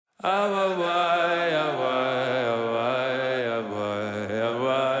You're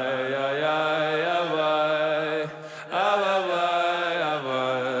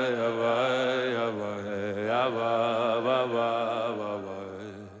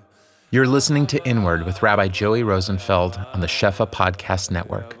listening to Inward with Rabbi Joey Rosenfeld on the Shefa Podcast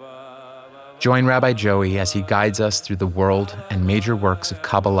Network. Join Rabbi Joey as he guides us through the world and major works of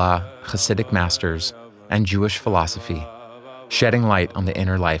Kabbalah, Hasidic masters, and Jewish philosophy, shedding light on the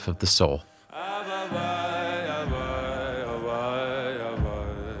inner life of the soul.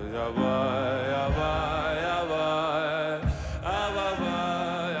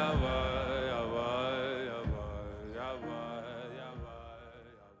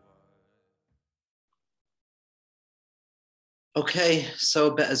 Okay, so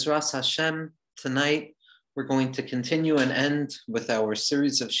Be'ezras Hashem, tonight we're going to continue and end with our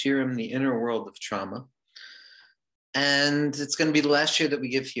series of Shirim, The Inner World of Trauma. And it's going to be the last year that we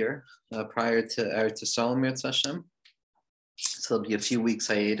give here, prior to Eretz Yisrael, Hashem. So there'll be a few weeks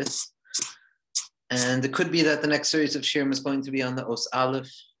hiatus. And it could be that the next series of Shirim is going to be on the Os Aleph,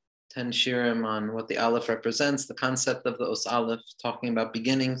 10 Shirim on what the Aleph represents, the concept of the Os Aleph, talking about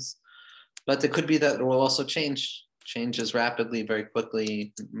beginnings. But it could be that it will also changes rapidly, very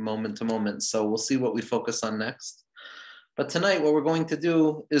quickly, moment to moment. So we'll see what we focus on next. But tonight, what we're going to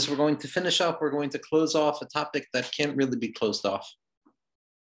do is we're going to finish up, we're going to close off a topic that can't really be closed off.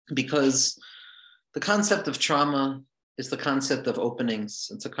 Because the concept of trauma is the concept of openings.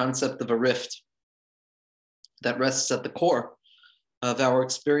 It's a concept of a rift that rests at the core of our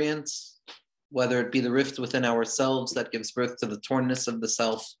experience, whether it be the rift within ourselves that gives birth to the tornness of the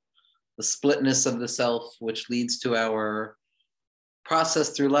self, the splitness of the self, which leads to our process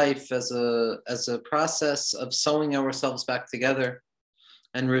through life as a process of sewing ourselves back together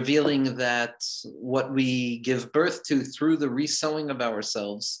and revealing that what we give birth to through the resewing of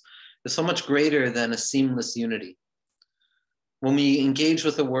ourselves is so much greater than a seamless unity. When we engage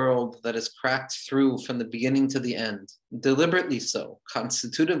with a world that is cracked through from the beginning to the end, deliberately so,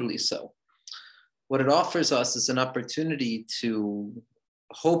 constitutively so, what it offers us is an opportunity to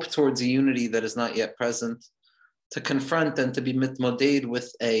hope towards a unity that is not yet present, to confront and to be mitmoded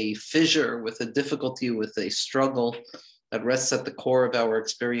with a fissure, with a difficulty, with a struggle that rests at the core of our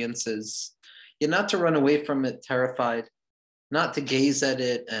experiences, yet not to run away from it terrified, not to gaze at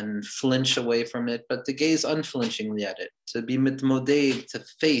it and flinch away from it, but to gaze unflinchingly at it, to be mitmoded, to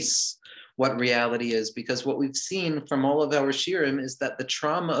face what reality is. Because what we've seen from all of our shirim is that the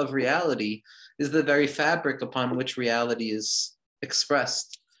trauma of reality is the very fabric upon which reality is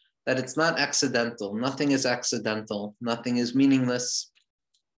expressed, that it's not accidental, nothing is accidental, nothing is meaningless.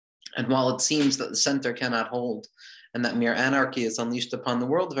 And while it seems that the center cannot hold and that mere anarchy is unleashed upon the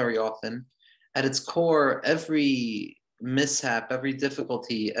world very often, at its core, every mishap, every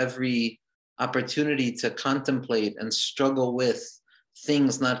difficulty, every opportunity to contemplate and struggle with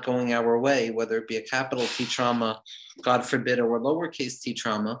things not going our way, whether it be a capital T trauma, God forbid, or a lowercase t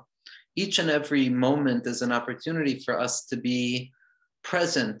trauma, each and every moment is an opportunity for us to be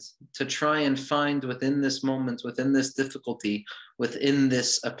present, to try and find within this moment, within this difficulty, within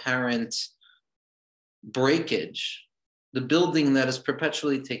this apparent breakage, the building that is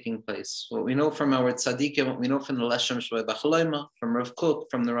perpetually taking place. What we know from our tzaddikim, what we know from the Leshem Shvei B'Chaloima, from Rav Kook,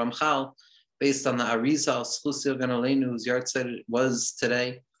 from the Ramchal, based on the Arizal, Schusio Ganalenu, whose yahrzeit was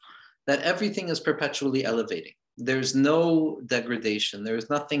today, that everything is perpetually elevating. There's no degradation. There is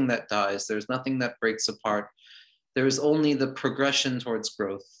nothing that dies. There's nothing that breaks apart. There is only the progression towards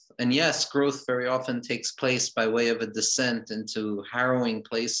growth. And yes, growth very often takes place by way of a descent into harrowing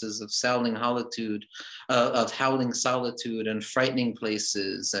places of howling solitude and frightening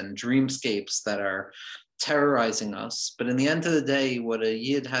places and dreamscapes that are terrorizing us. But in the end of the day, what a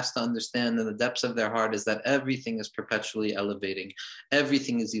Yid has to understand in the depths of their heart is that everything is perpetually elevating.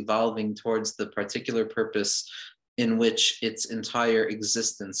 Everything is evolving towards the particular purpose in which its entire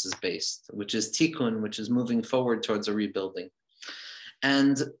existence is based, which is tikkun, which is moving forward towards a rebuilding.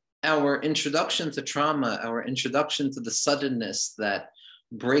 And our introduction to trauma, our introduction to the suddenness that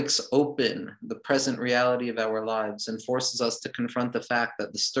breaks open the present reality of our lives and forces us to confront the fact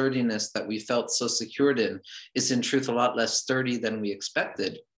that the sturdiness that we felt so secured in is in truth a lot less sturdy than we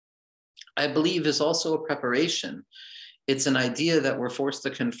expected, I believe is also a preparation. It's an idea that we're forced to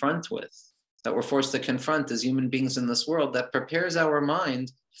confront as human beings in this world, that prepares our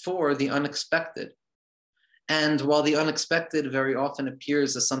mind for the unexpected. And while the unexpected very often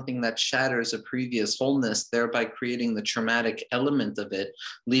appears as something that shatters a previous wholeness, thereby creating the traumatic element of it,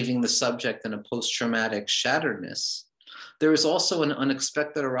 leaving the subject in a post-traumatic shatteredness, there is also an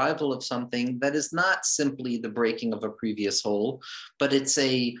unexpected arrival of something that is not simply the breaking of a previous whole, but it's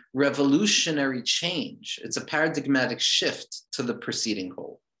a revolutionary change. It's a paradigmatic shift to the preceding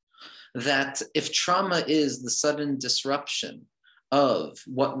whole. That if trauma is the sudden disruption of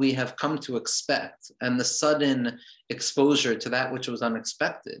what we have come to expect and the sudden exposure to that which was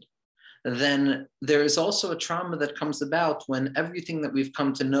unexpected, then there is also a trauma that comes about when everything that we've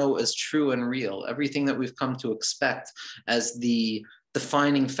come to know as true and real, everything that we've come to expect as the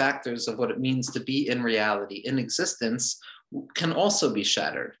defining factors of what it means to be in reality, in existence, can also be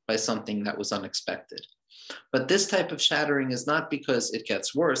shattered by something that was unexpected. But this type of shattering is not because it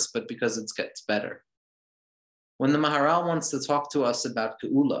gets worse, but because it gets better. When the Maharal wants to talk to us about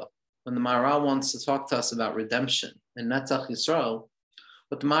Geula, when the Maharal wants to talk to us about redemption in Netzach Yisrael,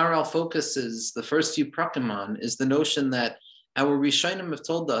 what the Maharal focuses the first few prakim on is the notion that our Rishonim have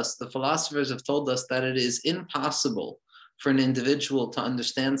told us, the philosophers have told us, that it is impossible for an individual to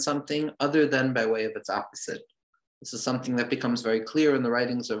understand something other than by way of its opposite. This is something that becomes very clear in the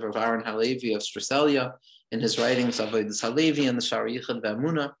writings of Rav Aaron Halevi of Straselia, in his writings of Avodas Halevi and the Sha'ar Yichud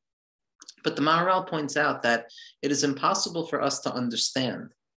Ve'Emunah. But the Maharal points out that it is impossible for us to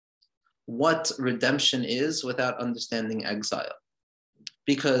understand what redemption is without understanding exile.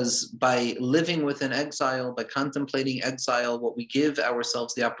 Because by living within exile, by contemplating exile, what we give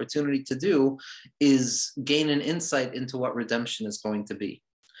ourselves the opportunity to do is gain an insight into what redemption is going to be.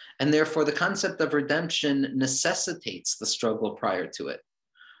 And therefore, the concept of redemption necessitates the struggle prior to it.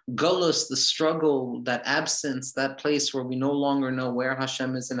 Golus, the struggle, that absence, that place where we no longer know where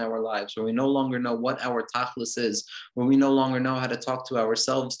Hashem is in our lives, where we no longer know what our tachlis is, where we no longer know how to talk to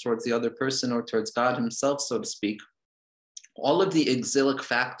ourselves towards the other person or towards God himself, so to speak. All of the exilic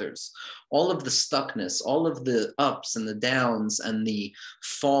factors, all of the stuckness, all of the ups and the downs and the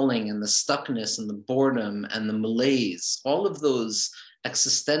falling and the stuckness and the boredom and the malaise, all of those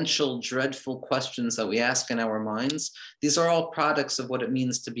existential, dreadful questions that we ask in our minds, these are all products of what it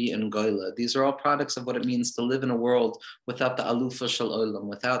means to be in Geula. These are all products of what it means to live in a world without the Alufa Shel Olam,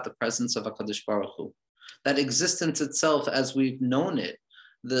 without the presence of HaKadosh Baruch Hu. That existence itself, as we've known it,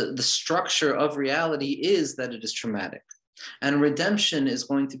 the structure of reality is that it is traumatic. And redemption is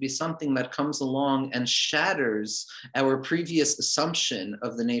going to be something that comes along and shatters our previous assumption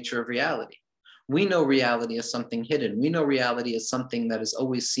of the nature of reality. We know reality as something hidden. We know reality as something that is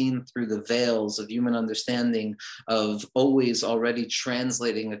always seen through the veils of human understanding, of always already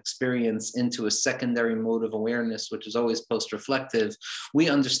translating experience into a secondary mode of awareness, which is always post-reflective. We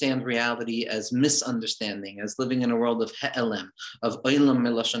understand reality as misunderstanding, as living in a world of he'elem, of olam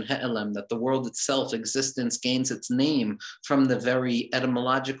milashon he'elem, that the world itself, existence, gains its name from the very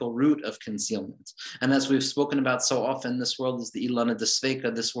etymological root of concealment. And as we've spoken about so often, this world is the ilana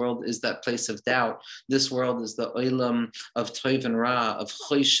desveka, this world is that place of doubt. This world is the olam of toiv and ra, of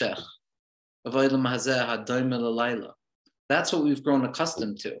choshech, of olam hazeh hadoim l'layla. That's what we've grown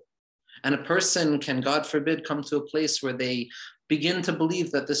accustomed to. And a person can, God forbid, come to a place where they begin to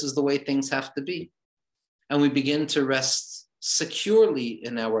believe that this is the way things have to be. And we begin to rest securely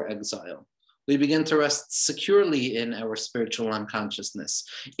in our exile. We begin to rest securely in our spiritual unconsciousness,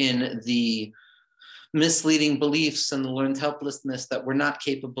 in the misleading beliefs and the learned helplessness that we're not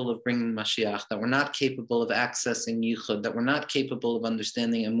capable of bringing Mashiach, that we're not capable of accessing Yichud, that we're not capable of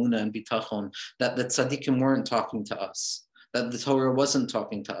understanding Emunah and Bitachon, that the tzaddikim weren't talking to us, that the Torah wasn't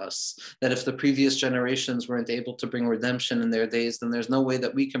talking to us, that if the previous generations weren't able to bring redemption in their days, then there's no way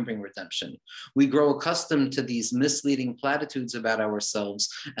that we can bring redemption. We grow accustomed to these misleading platitudes about ourselves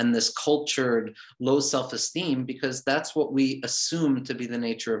and this cultured low self-esteem because that's what we assume to be the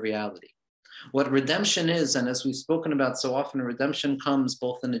nature of reality. What redemption is, and as we've spoken about so often, redemption comes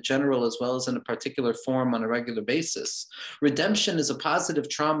both in a general as well as in a particular form on a regular basis. Redemption is a positive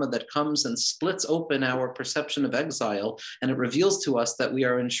trauma that comes and splits open our perception of exile, and it reveals to us that we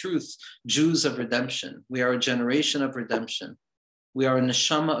are in truth Jews of redemption. We are a generation of redemption. We are a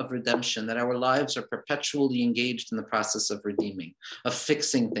neshama of redemption, that our lives are perpetually engaged in the process of redeeming, of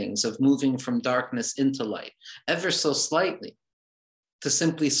fixing things, of moving from darkness into light, ever so slightly, to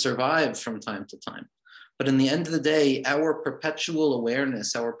simply survive from time to time. But in the end of the day, our perpetual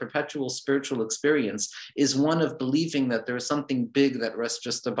awareness, our perpetual spiritual experience is one of believing that there is something big that rests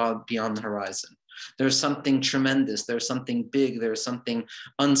just about beyond the horizon. There's something tremendous, there's something big, there's something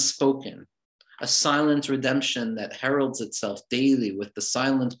unspoken, a silent redemption that heralds itself daily with the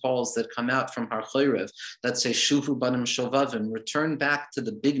silent calls that come out from Har Chorev that say, Shuvu banim shovavim, return back to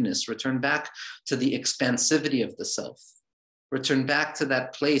the bigness, return back to the expansivity of the self. Return back to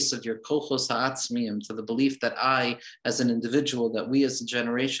that place of your kochos ha'atzmiyim, to the belief that I, as an individual, that we as a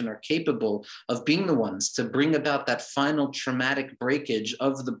generation are capable of being the ones to bring about that final traumatic breakage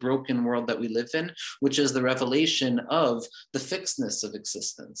of the broken world that we live in, which is the revelation of the fixedness of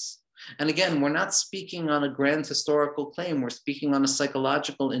existence. And again, we're not speaking on a grand historical claim. We're speaking on a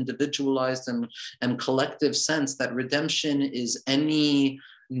psychological, individualized, and collective sense that redemption is any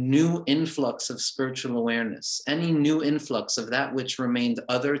new influx of spiritual awareness, any new influx of that which remained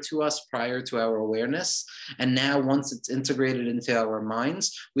other to us prior to our awareness. And now, once it's integrated into our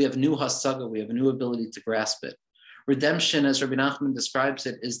minds, we have new hasaga, we have a new ability to grasp it. Redemption, as Rabbi Nachman describes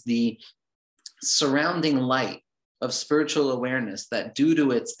it, is the surrounding light of spiritual awareness that, due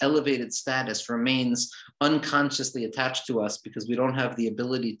to its elevated status, remains unconsciously attached to us because we don't have the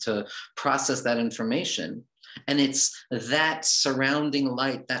ability to process that information. And it's that surrounding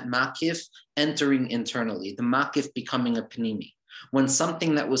light, that makif, entering internally, the makif becoming a pnimi. When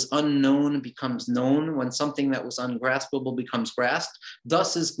something that was unknown becomes known, when something that was ungraspable becomes grasped,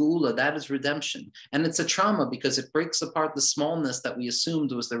 thus is geula, that is redemption. And it's a trauma because it breaks apart the smallness that we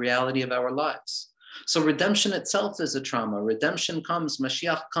assumed was the reality of our lives. So redemption itself is a trauma. Redemption comes,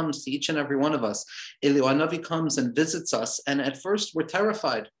 Mashiach comes to each and every one of us. Eliyahu Hanavi comes and visits us, and at first we're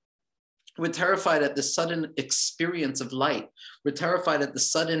terrified. We're terrified at the sudden experience of light. We're terrified at the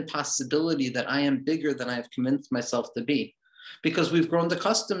sudden possibility that I am bigger than I have convinced myself to be. Because we've grown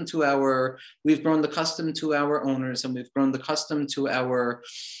accustomed to our owners, and we've grown accustomed to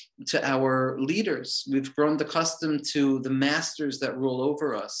our leaders. We've grown accustomed to the masters that rule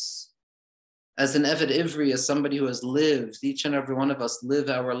over us. As an Eved Ivri, as somebody who has lived, each and every one of us live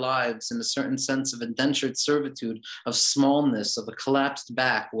our lives in a certain sense of indentured servitude, of smallness, of a collapsed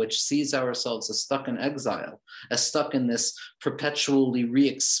back, which sees ourselves as stuck in exile, as stuck in this perpetually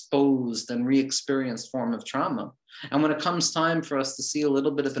re-exposed and re-experienced form of trauma. And when it comes time for us to see a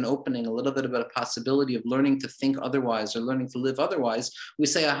little bit of an opening, a little bit of a possibility of learning to think otherwise or learning to live otherwise, we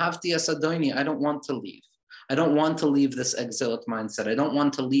say, Ahavti es Adoni, I don't want to leave. I don't want to leave this exilic mindset. I don't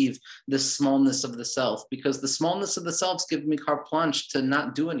want to leave this smallness of the self, because the smallness of the self gives me carte blanche to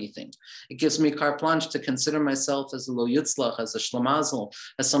not do anything. It gives me carte blanche to consider myself as a lo yitzlach, as a shlamazel,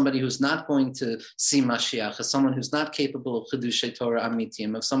 as somebody who's not going to see Mashiach, as someone who's not capable of chidushay Torah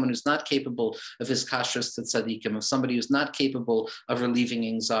amitim, of someone who's not capable of his kashrus to tzaddikim, of somebody who's not capable of relieving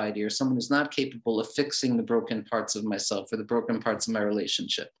anxiety, or someone who's not capable of fixing the broken parts of myself or the broken parts of my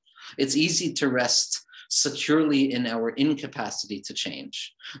relationship. It's easy to rest securely in our incapacity to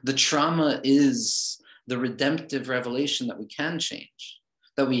change. The trauma is the redemptive revelation that we can change,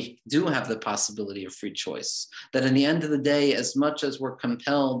 that we do have the possibility of free choice, that in the end of the day, as much as we're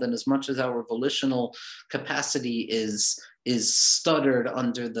compelled and as much as our volitional capacity is stuttered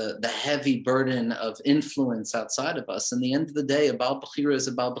under the heavy burden of influence outside of us, in the end of the day, a Baal Bechira is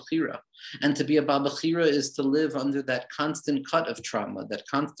a Baal Bechira. And to be a Baal Bechira is to live under that constant cut of trauma, that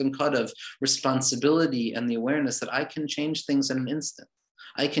constant cut of responsibility, and the awareness that I can change things in an instant.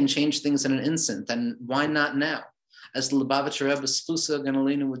 I can change things in an instant, and why not now? As the Lubavitcher Rebbe Sfusa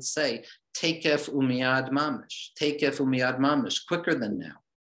Ganalina would say, Tekef umiyad mamish, Tekef umiyad mamish, quicker than now.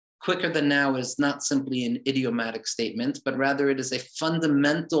 Quicker than now is not simply an idiomatic statement, but rather it is a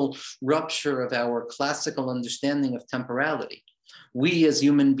fundamental rupture of our classical understanding of temporality. We as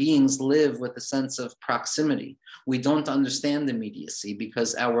human beings live with a sense of proximity. We don't understand immediacy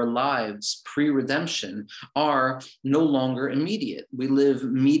because our lives pre-redemption are no longer immediate. We live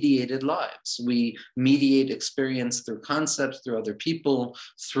mediated lives. We mediate experience through concepts, through other people,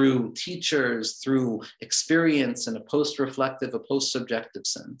 through teachers, through experience in a post-reflective, a post-subjective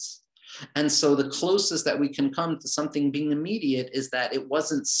sense. And so the closest that we can come to something being immediate is that it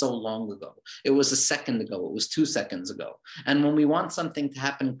wasn't so long ago. It was a second ago. It was 2 seconds ago. And when we want something to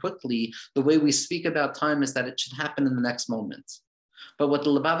happen quickly, the way we speak about time is that it should happen in the next moment. But what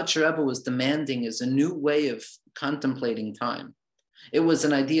the Lubavitcher Rebbe was demanding is a new way of contemplating time. It was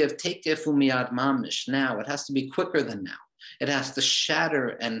an idea of tekef umiyad mamish, now. It has to be quicker than now. It has to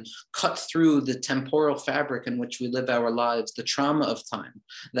shatter and cut through the temporal fabric in which we live our lives, the trauma of time,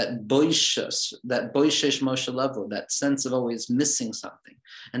 that boishesh Moshe level, that sense of always missing something.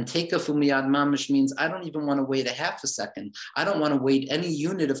 And tekef umiyad mamish means I don't even want to wait a half a second. I don't want to wait any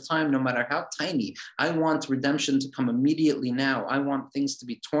unit of time, no matter how tiny. I want redemption to come immediately now. I want things to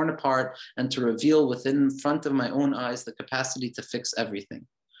be torn apart and to reveal within front of my own eyes the capacity to fix everything.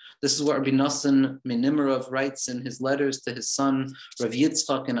 This is what Rabbi Nosson Minimarov writes in his letters to his son, Rav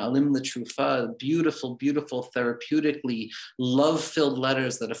Yitzchak, and Alim L'Trufa, beautiful, beautiful, therapeutically love-filled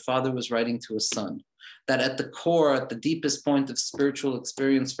letters that a father was writing to his son. that at the core, at the deepest point of spiritual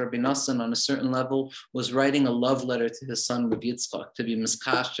experience for Rabbi Nassan on a certain level was writing a love letter to his son Rabbi Yitzchak, to be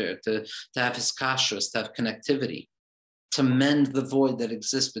miskasher, to have his kashrus, to have connectivity, to mend the void that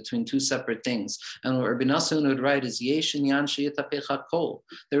exists between two separate things. And what Rabbi Nassan would write is, Yesh inyan sheyitapecha kol.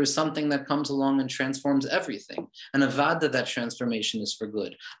 There is something that comes along and transforms everything. And avada, that transformation is for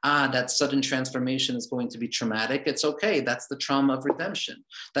good. That sudden transformation is going to be traumatic. It's okay. That's the trauma of redemption.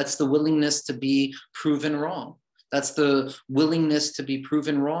 That's the willingness to be proven wrong. That's the willingness to be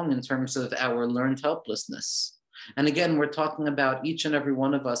proven wrong in terms of our learned helplessness. And again, we're talking about each and every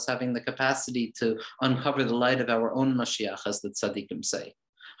one of us having the capacity to uncover the light of our own Mashiach, as the tzaddikim say.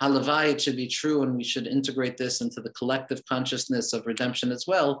 Halavai, it should be true, and we should integrate this into the collective consciousness of redemption as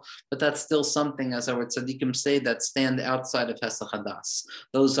well, but that's still something, as our tzaddikim say, that stand outside of Hesach Hadas.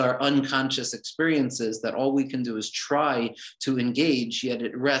 Those are unconscious experiences that all we can do is try to engage, yet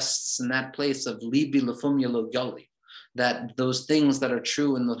it rests in that place of libi lefum yelo gali, that those things that are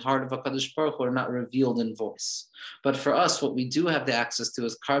true in the heart of HaKadosh Baruch Hu are not revealed in voice. But for us, what we do have the access to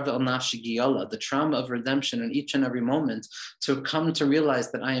is karva al nafshi giyala, the trauma of redemption in each and every moment, to come to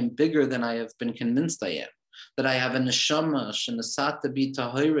realize that I am bigger than I have been convinced I am. That I have a neshama, shenasata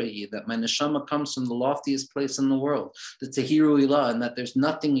b'tahirehi, that my neshama comes from the loftiest place in the world, the tehiru ilah, and that there's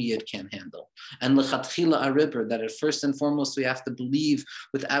nothing a yid can't handle. And lechatchila ariber, that at first and foremost we have to believe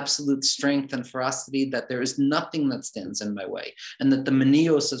with absolute strength and ferocity that there is nothing that stands in my way, and that the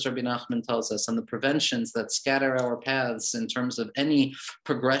manios, as Rabbi Nachman tells us, and the preventions that scatter our paths in terms of any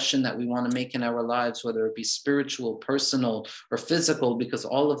progression that we want to make in our lives, whether it be spiritual, personal, or physical, because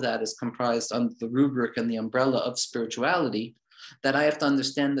all of that is comprised under the rubric and the umbrella of spirituality, that I have to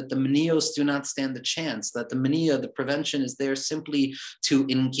understand that the manios do not stand a chance, that the mania, the prevention, is there simply to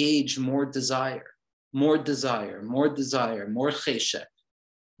engage more desire, more cheshek,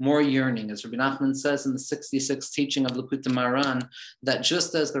 more yearning. As Rabbi Nachman says in the 66th teaching of Likutei Moharan, that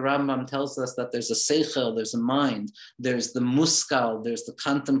just as the Rambam tells us that there's a seichel, there's a mind, there's the muskal, there's the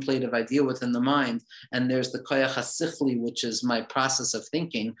contemplative idea within the mind, and there's the koyach hasichli, which is my process of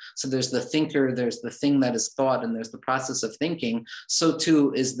thinking. So there's the thinker, there's the thing that is thought, and there's the process of thinking. So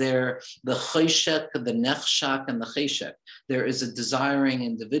too is there the choshek, the nechshak, and the cheshek. There is a desiring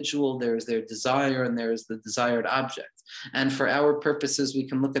individual, there is their desire, and there is the desired object. And for our purposes, we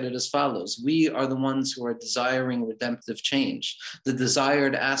can look at it as follows. We are the ones who are desiring redemptive change. The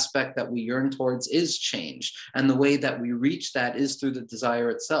desired aspect that we yearn towards is change. And the way that we reach that is through the desire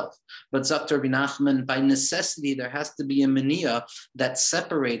itself. But Zakh Rabbi Nachman, by necessity, there has to be a mania that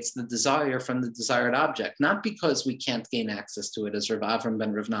separates the desire from the desired object. Not because we can't gain access to it, as Rav Avram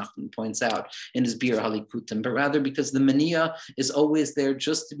ben Rav Nachman points out in his Bir Halikutim, but rather because the mania is always there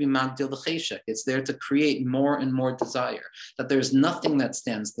just to be Magdil the Cheshek. It's there to create more and more desire. That there's nothing that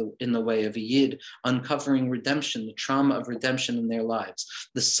stands in the way of a yid uncovering redemption, the trauma of redemption in their lives,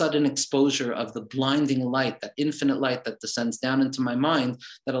 the sudden exposure of the blinding light, that infinite light that descends down into my mind,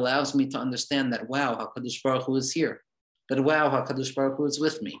 that allows me to understand that, wow, HaKadosh Baruch Hu is here. That, wow, HaKadosh Baruch Hu is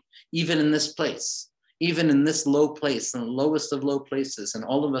with me, even in this place. Even in this low place, in the lowest of low places, and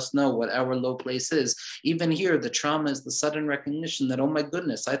all of us know what our low place is, even here, the trauma is the sudden recognition that, oh my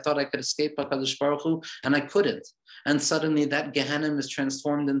goodness, I thought I could escape HaKadosh Baruch Hu, and I couldn't. And suddenly that Gehenna is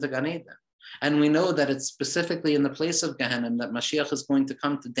transformed into Gan Eden. And we know that it's specifically in the place of Gehenna that Mashiach is going to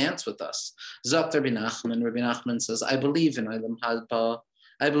come to dance with us. Zakh Rabbi Nachman, Rabbi Nachman says, I believe in Olam Haba,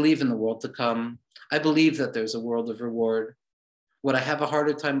 I believe in the world to come, I believe that there's a world of reward. What I have a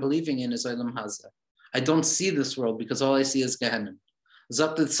harder time believing in is Olam Hazeh. I don't see this world because all I see is Gehenna.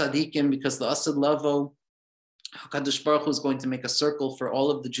 Zat tzadikim, because the Asad Lavo, HaKadosh Baruch Hu is going to make a circle for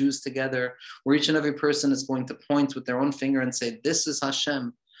all of the Jews together, where each and every person is going to point with their own finger and say, this is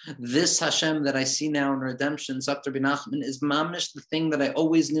Hashem. This Hashem that I see now in redemption, Zakh Rabbi Nachman, is mamish, the thing that I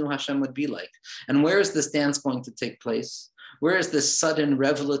always knew Hashem would be like. And where is this dance going to take place? Where is this sudden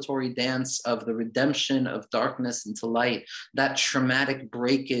revelatory dance of the redemption of darkness into light, that traumatic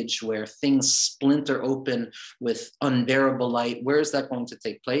breakage where things splinter open with unbearable light? Where is that going to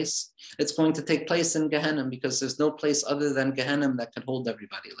take place? It's going to take place in Gehenna, because there's no place other than Gehenna that can hold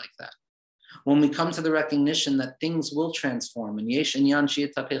everybody like that. When we come to the recognition that things will transform, and Yesh Inyan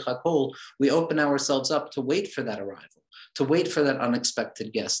Sheyitapecha Kol, we open ourselves up to wait for that arrival, to wait for that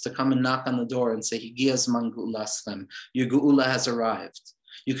unexpected guest, to come and knock on the door and say, Higia Zman Ge'ulaschem, your Ge'ula has arrived.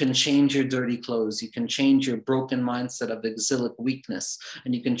 You can change your dirty clothes. You can change your broken mindset of exilic weakness.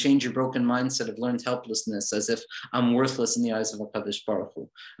 And you can change your broken mindset of learned helplessness, as if I'm worthless in the eyes of HaKadosh Baruch Hu.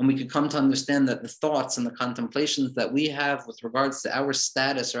 And we could come to understand that the thoughts and the contemplations that we have with regards to our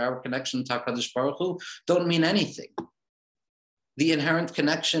status or our connection to HaKadosh Baruch Hu don't mean anything. The inherent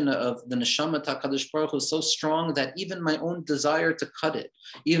connection of the neshama to HaKadosh Baruch Hu is so strong that even my own desire to cut it,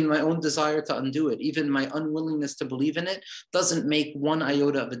 even my own desire to undo it, even my unwillingness to believe in it doesn't make one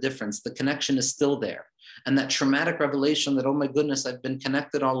iota of a difference. The connection is still there. And that traumatic revelation that, oh my goodness, I've been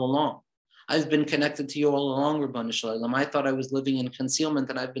connected all along. I've been connected to you all along, Ribono Shel Olam. I thought I was living in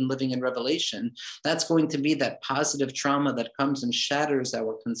concealment and I've been living in revelation. That's going to be that positive trauma that comes and shatters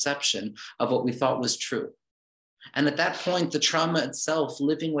our conception of what we thought was true. And at that point, the trauma itself,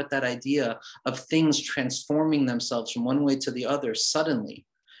 living with that idea of things transforming themselves from one way to the other suddenly,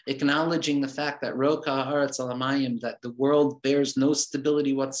 acknowledging the fact that that the world bears no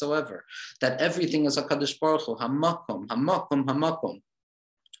stability whatsoever, that everything is HaKadosh Baruch Hu, hamakom, hamakom, hamakom,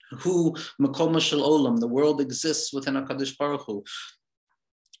 hu makom shel olam, the world exists within HaKadosh Baruch Hu,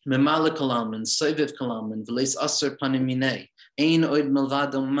 memale kalam and soiviv kalam and v'leis aser panim minei. Ein oid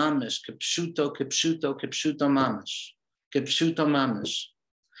milvado mamish, kipshuto, kipshuto, kipshuto mamish, kipshuto mamish.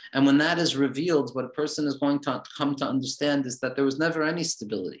 And when that is revealed, what a person is going to come to understand is that there was never any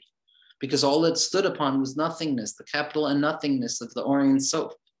stability, because all it stood upon was nothingness, the capital and nothingness of the Orient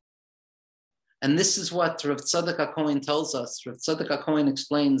Sof. And this is what Rav Tzadok HaKohen tells us. Rav Tzadok HaKohen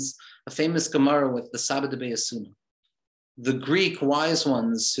explains a famous Gemara with the Saba de Beyasuna. The Greek wise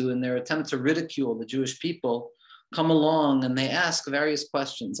ones who, in their attempt to ridicule the Jewish people, come along and they ask various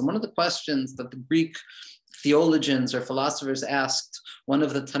questions. And one of the questions that the Greek theologians or philosophers asked one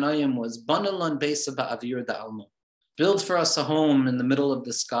of the Tanaim was, Banalan Beisa Ba'avir Da'almo. Build for us a home in the middle of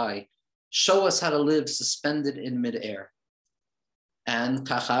the sky. Show us how to live suspended in midair. And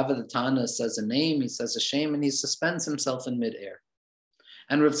Kachava the Tana says a name, he says a shame, and he suspends himself in midair.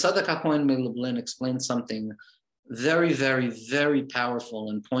 And Rav Tzadok HaKohen Lublin explains something very, very, very powerful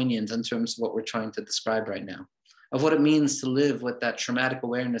and poignant in terms of what we're trying to describe right now, of what it means to live with that traumatic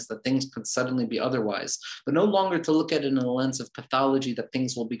awareness that things could suddenly be otherwise, but no longer to look at it in a lens of pathology that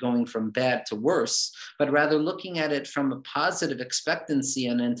things will be going from bad to worse, but rather looking at it from a positive expectancy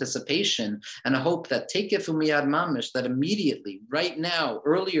and anticipation and a hope that take it from miyad mamish, that immediately, right now,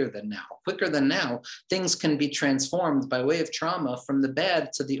 earlier than now, quicker than now, things can be transformed by way of trauma from the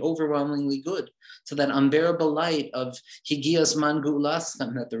bad to the overwhelmingly good, to that unbearable light of higiyas man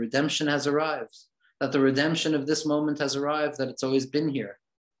gu'ulastam, that the redemption has arrived, that the redemption of this moment has arrived, that it's always been here.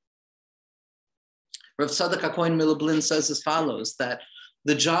 Rav Tzadok HaKohen Lublin says as follows, that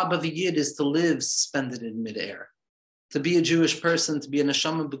the job of a Yid is to live suspended in midair. To be a Jewish person, to be a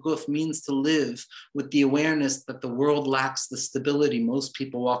neshama beguf, means to live with the awareness that the world lacks the stability most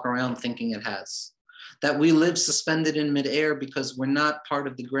people walk around thinking it has. That we live suspended in midair because we're not part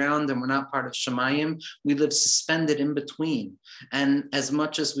of the ground and we're not part of Shemayim. We live suspended in between. And as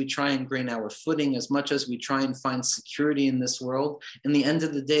much as we try and gain our footing, as much as we try and find security in this world, in the end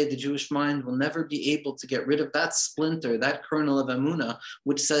of the day, the Jewish mind will never be able to get rid of that splinter, that kernel of Emunah,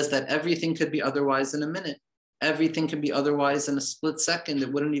 which says that everything could be otherwise in a minute. Everything can be otherwise in a split second.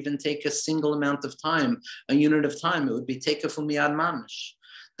 It wouldn't even take a single amount of time, a unit of time. It would be tekef umiyad mamish.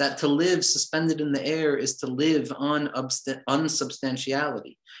 That to live suspended in the air is to live on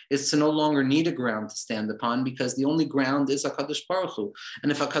unsubstantiality. It's to no longer need a ground to stand upon, because the only ground is HaKadosh Baruch Hu.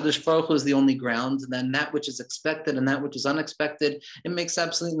 And if HaKadosh Baruch Hu is the only ground, then that which is expected and that which is unexpected, it makes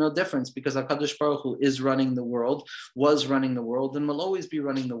absolutely no difference, because HaKadosh Baruch Hu is running the world, was running the world, and will always be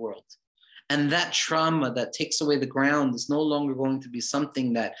running the world. And that trauma that takes away the ground is no longer going to be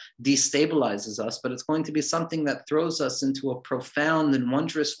something that destabilizes us, but it's going to be something that throws us into a profound and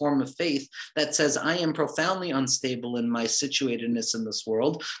wondrous form of faith that says, I am profoundly unstable in my situatedness in this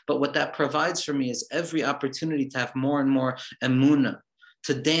world, but what that provides for me is every opportunity to have more and more emunah,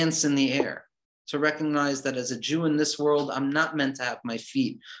 to dance in the air, to recognize that as a Jew in this world, I'm not meant to have my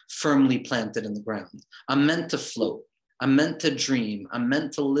feet firmly planted in the ground. I'm meant to float. I'm meant to dream. I'm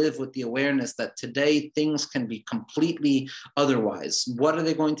meant to live with the awareness that today things can be completely otherwise. What are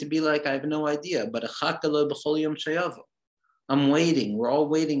they going to be like? I have no idea. But I'm waiting. We're all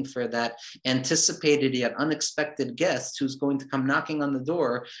waiting for that anticipated yet unexpected guest who's going to come knocking on the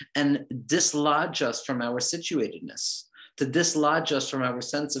door and dislodge us from our situatedness, to dislodge us from our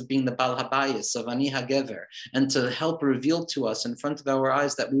sense of being the Baal Habayis, of Ani HaGever, and to help reveal to us in front of our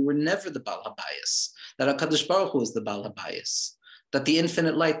eyes that we were never the Baal Habayis, that HaKadosh Baruch Hu is the Baal Habayis, that the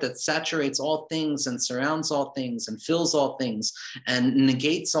infinite light that saturates all things and surrounds all things and fills all things and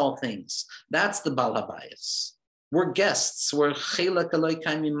negates all things, that's the Baal Habayis. We're guests, we're Chelak Eloi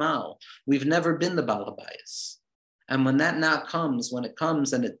Kaimimal. We've never been the Baal Habayis. And when that knock comes, when it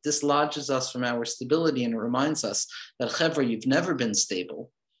comes and it dislodges us from our stability and it reminds us that, Chevra, you've never been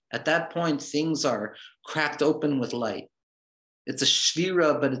stable, at that point, things are cracked open with light. It's a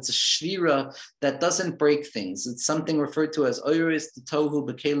shvira, but it's a shvira that doesn't break things. It's something referred to as oiris de tohu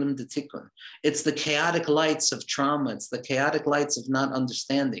bekelim de tikkun. It's the chaotic lights of trauma. It's the chaotic lights of not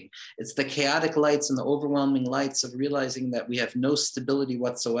understanding. It's the chaotic lights and the overwhelming lights of realizing that we have no stability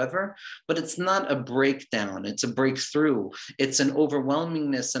whatsoever. But it's not a breakdown. It's a breakthrough. It's an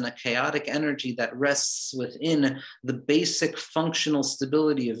overwhelmingness and a chaotic energy that rests within the basic functional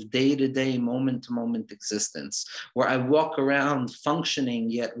stability of day-to-day, moment-to-moment existence, where I walk around functioning,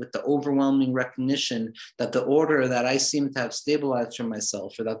 yet with the overwhelming recognition that the order that I seem to have stabilized for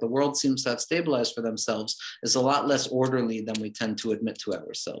myself, or that the world seems to have stabilized for themselves, is a lot less orderly than we tend to admit to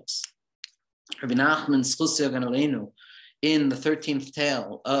ourselves. Rabbi Nachman Zchus Yagan Aleinu, in the 13th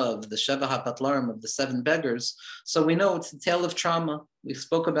tale of the Sheva HaPatlarim, of the 7 beggars, so we know it's a tale of trauma. We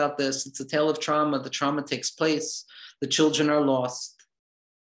spoke about this. It's a tale of trauma. The trauma takes place. The children are lost.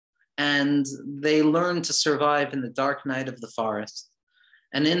 And they learn to survive in the dark night of the forest.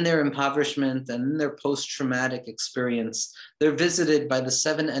 And in their impoverishment and in their post-traumatic experience, they're visited by the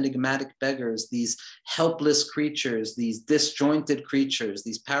 7 enigmatic beggars, these helpless creatures, these disjointed creatures,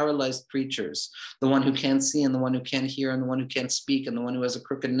 these paralyzed creatures, the one who can't see and the one who can't hear and the one who can't speak and the one who has a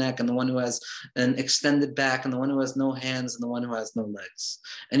crooked neck and the one who has an extended back and the one who has no hands and the one who has no legs.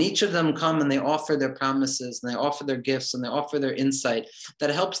 And each of them come and they offer their promises and they offer their gifts and they offer their insight that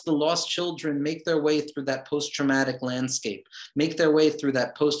helps the lost children make their way through that post-traumatic landscape, make their way through that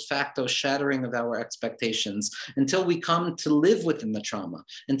post-facto shattering of our expectations until we come to live within the trauma,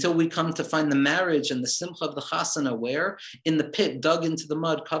 until we come to find the marriage and the simcha of the chasana where? In the pit, dug into the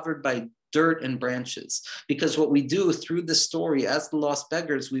mud, covered by dirt and branches. Because what we do through this story as the lost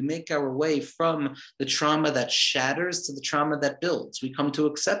beggars, we make our way from the trauma that shatters to the trauma that builds. We come to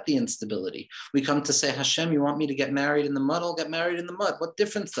accept the instability. We come to say, Hashem, you want me to get married in the mud? I'll get married in the mud. What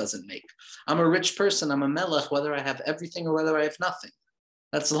difference does it make? I'm a rich person. I'm a melech, whether I have everything or whether I have nothing.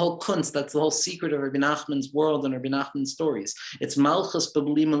 That's the whole kunst, that's the whole secret of Rabbi Nachman's world and Rabbi Nachman's stories. It's malchus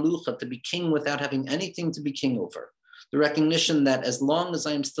b'bli melucha, to be king without having anything to be king over. The recognition that as long as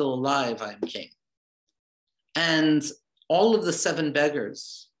I am still alive, I am king. And all of the 7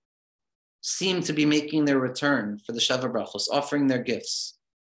 beggars seem to be making their return for the Sheva Brachos, offering their gifts,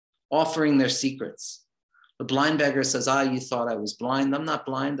 offering their secrets. The blind beggar says, you thought I was blind. I'm not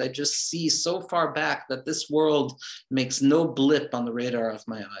blind. I just see so far back that this world makes no blip on the radar of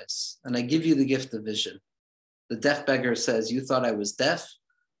my eyes. And I give you the gift of vision. The deaf beggar says, you thought I was deaf?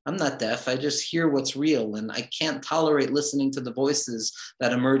 I'm not deaf. I just hear what's real. And I can't tolerate listening to the voices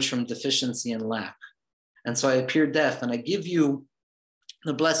that emerge from deficiency and lack. And so I appear deaf. And I give you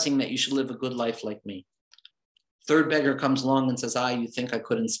the blessing that you should live a good life like me. 3rd beggar comes along and says, you think I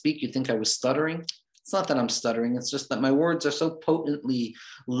couldn't speak? You think I was stuttering? It's not that I'm stuttering, it's just that my words are so potently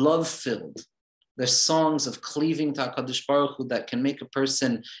love-filled. They're songs of cleaving to HaKadosh Baruch Hu that can make a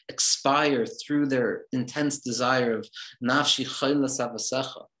person expire through their intense desire of nafshi chayla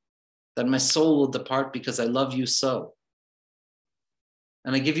savasecha, that my soul will depart because I love you so.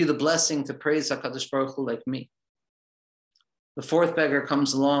 And I give you the blessing to praise HaKadosh Baruch Hu like me. The 4th beggar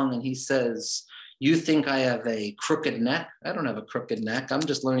comes along and he says, you think I have a crooked neck? I don't have a crooked neck. I'm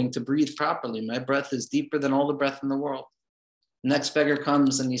just learning to breathe properly. My breath is deeper than all the breath in the world. Next beggar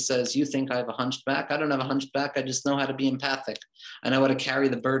comes and he says, you think I have a hunched back? I don't have a hunched back. I just know how to be empathic. I know how to carry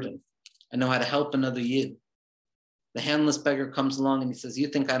the burden. I know how to help another yid. The handless beggar comes along and he says, you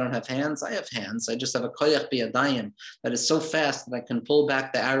think I don't have hands? I have hands. I just have a koyach biyadayim that is so fast that I can pull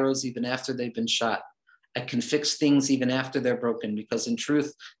back the arrows even after they've been shot. I can fix things even after they're broken, because in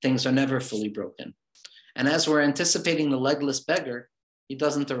truth, things are never fully broken. And as we're anticipating the legless beggar, he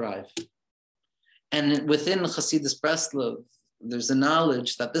doesn't arrive. And within Chassidus Breslov, there's a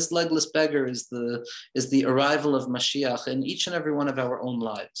knowledge that this legless beggar is the arrival of Mashiach in each and every one of our own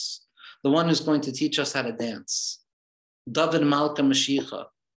lives. The one who's going to teach us how to dance. David Malka Mashiach,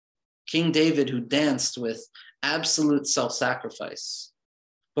 King David, who danced with absolute self-sacrifice.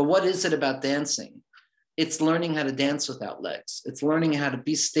 But what is it about dancing? It's learning how to dance without legs. It's learning how to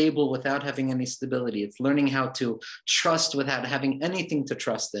be stable without having any stability. It's learning how to trust without having anything to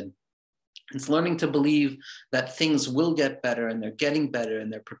trust in. It's learning to believe that things will get better and they're getting better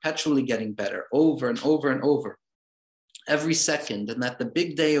and they're perpetually getting better over and over and over every second, and that the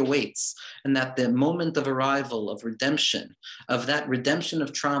big day awaits, and that the moment of arrival, of redemption, of that redemption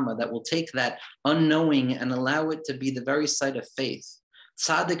of trauma that will take that unknowing and allow it to be the very site of faith.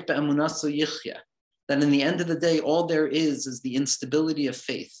 Tzadik be'emunaso yichya. That in the end of the day, all there is the instability of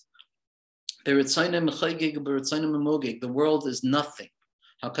faith. The world is nothing.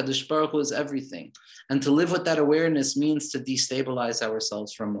 HaKadosh Baruch Hu is everything. And to live with that awareness means to destabilize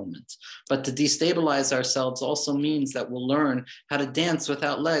ourselves for a moment. But to destabilize ourselves also means that we'll learn how to dance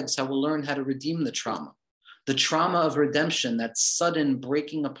without legs, how we'll learn how to redeem the trauma. The trauma of redemption, that sudden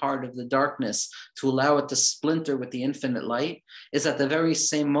breaking apart of the darkness to allow it to splinter with the infinite light, is at the very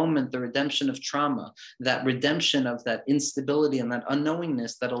same moment the redemption of trauma, that redemption of that instability and that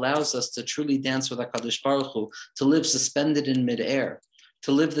unknowingness that allows us to truly dance with HaKadosh Baruch Hu, to live suspended in midair,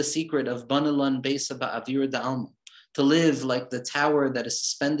 to live the secret of Banalan Beisa Ba'avir Da'alma, to live like the tower that is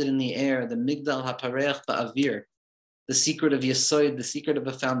suspended in the air, the Migdal HaPareach Ba'avir, the secret of Yesod, the secret of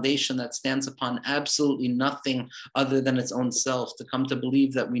a foundation that stands upon absolutely nothing other than its own self, to come to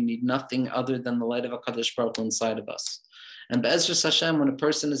believe that we need nothing other than the light of HaKadosh Baruch Hu inside of us. And Be'ezras Hashem, when a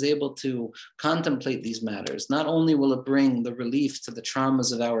person is able to contemplate these matters, not only will it bring the relief to the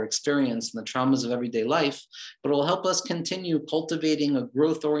traumas of our experience and the traumas of everyday life, but it will help us continue cultivating a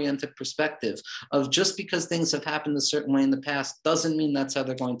growth-oriented perspective of just because things have happened a certain way in the past doesn't mean that's how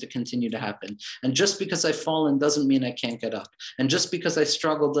they're going to continue to happen. And just because I've fallen doesn't mean I can't get up. And just because I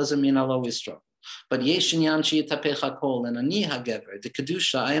struggle doesn't mean I'll always struggle. But Yeshin Yanchi Tapecha Kol and Ani Hagever, the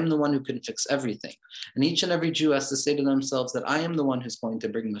Kedusha, I am the one who can fix everything. And each and every Jew has to say to themselves that I am the one who's going to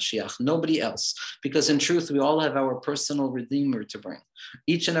bring Mashiach, nobody else. Because in truth, we all have our personal Redeemer to bring.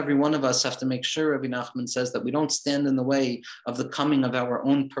 Each and every one of us have to make sure, Rabbi Nachman says, that we don't stand in the way of the coming of our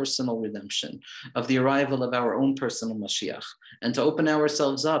own personal redemption, of the arrival of our own personal Mashiach, and to open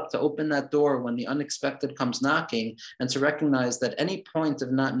ourselves up, to open that door when the unexpected comes knocking, and to recognize that any point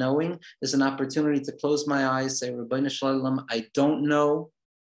of not knowing is an opportunity to close my eyes, say, Rabbeinu Shalom, I don't know,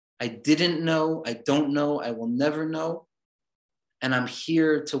 I didn't know, I don't know, I will never know, and I'm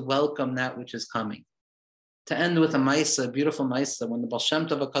here to welcome that which is coming. To end with a Maisa, a beautiful Maisa, when the Baal Shem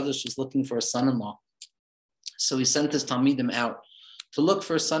Tov HaKadosh was looking for a son-in-law, so he sent his Talmidim out to look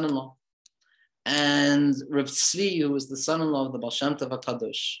for a son-in-law. And Rav Tzvi, who was the son-in-law of the Baal Shem Tov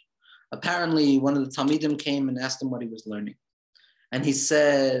HaKadosh, apparently one of the Talmidim came and asked him what he was learning. And he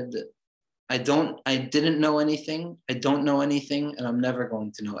said, I didn't know anything, I don't know anything, and I'm never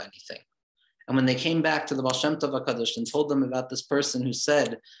going to know anything. And when they came back to the Baal Shem Tov HaKadosh and told them about this person who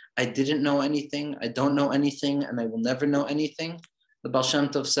said, I didn't know anything, I don't know anything, and I will never know anything, the Baal Shem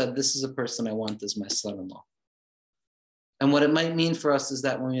Tov said, this is a person I want as my son-in-law. And what it might mean for us is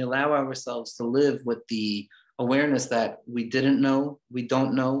that when we allow ourselves to live with the awareness that we didn't know, we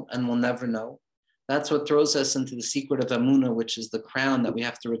don't know, and will never know, that's what throws us into the secret of Amunah, which is the crown that we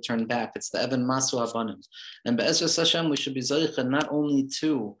have to return back. It's the Eben Masu Habanim. And Be'ezras Hashem, we should be Zoicha not only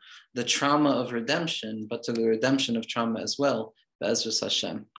to the trauma of redemption, but to the redemption of trauma as well. Be'ezras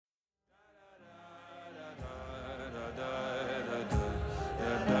Hashem.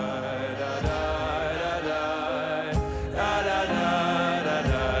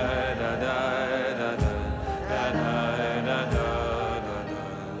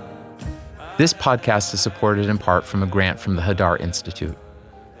 This podcast is supported in part from a grant from the Hadar Institute.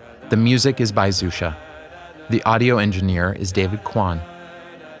 The music is by Zusha. The audio engineer is David Kwan.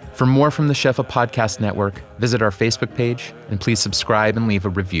 For more from the Shefa Podcast Network, visit our Facebook page and please subscribe and leave a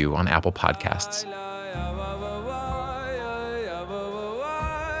review on Apple Podcasts.